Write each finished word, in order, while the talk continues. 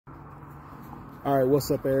All right, what's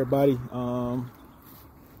up, everybody? I'm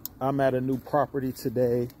at a new property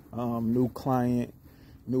today, new client,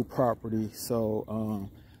 new property. So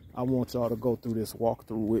I want y'all to go through this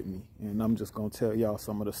walkthrough with me, and I'm just gonna tell y'all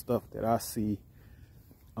some of the stuff that I see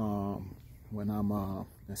when I'm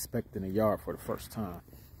inspecting a yard for the first time.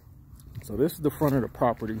 So this is the front of the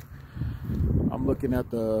property. I'm looking at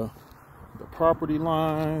the property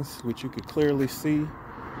lines, which you can clearly see.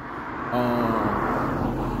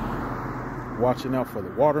 Watching out for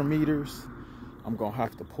the water meters. I'm gonna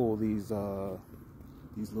have to pull these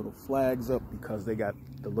little flags up because they got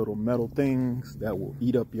the little metal things that will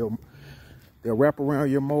eat up they'll wrap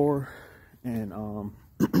around your mower and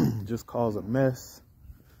just cause a mess.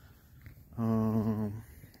 I'm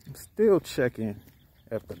still checking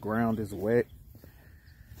if the ground is wet,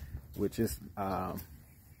 which is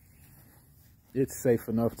it's safe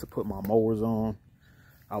enough to put my mowers on.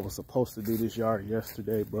 I was supposed to do this yard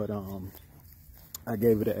yesterday, but I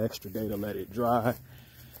gave it an extra day to let it dry,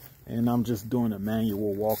 and I'm just doing a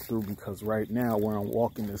manual walkthrough because right now where I'm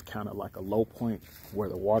walking is kind of like a low point where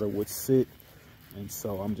the water would sit, and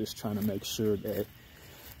so I'm just trying to make sure that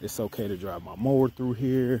it's okay to drive my mower through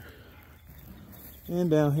here.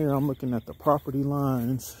 And down here I'm looking at the property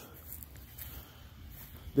lines.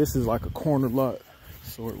 This is like a corner lot,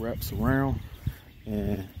 so it wraps around,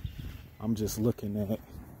 and I'm just looking at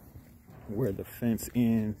where the fence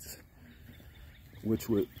ends, which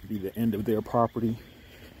would be the end of their property.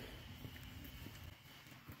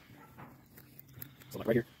 So like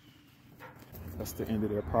right here, that's the end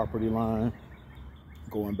of their property line.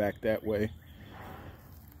 Going back that way,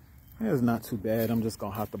 it's not too bad. I'm just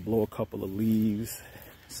gonna have to blow a couple of leaves,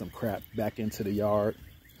 some crap back into the yard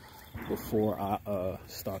before I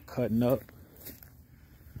start cutting up.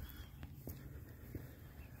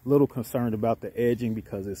 A little concerned about the edging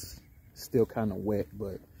because it's still kind of wet,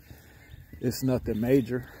 but it's nothing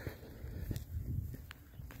major.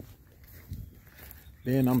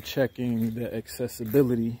 Then I'm checking the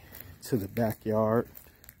accessibility to the backyard.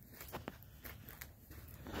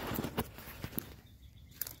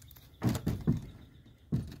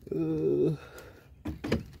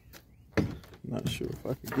 Not sure if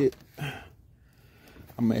I could get,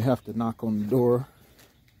 I may have to knock on the door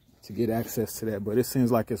to get access to that, but it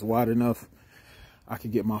seems like it's wide enough. I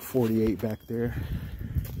could get my 48 back there.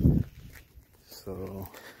 So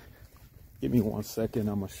give me 1 second.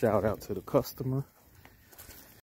 I'm gonna shout out to the customer.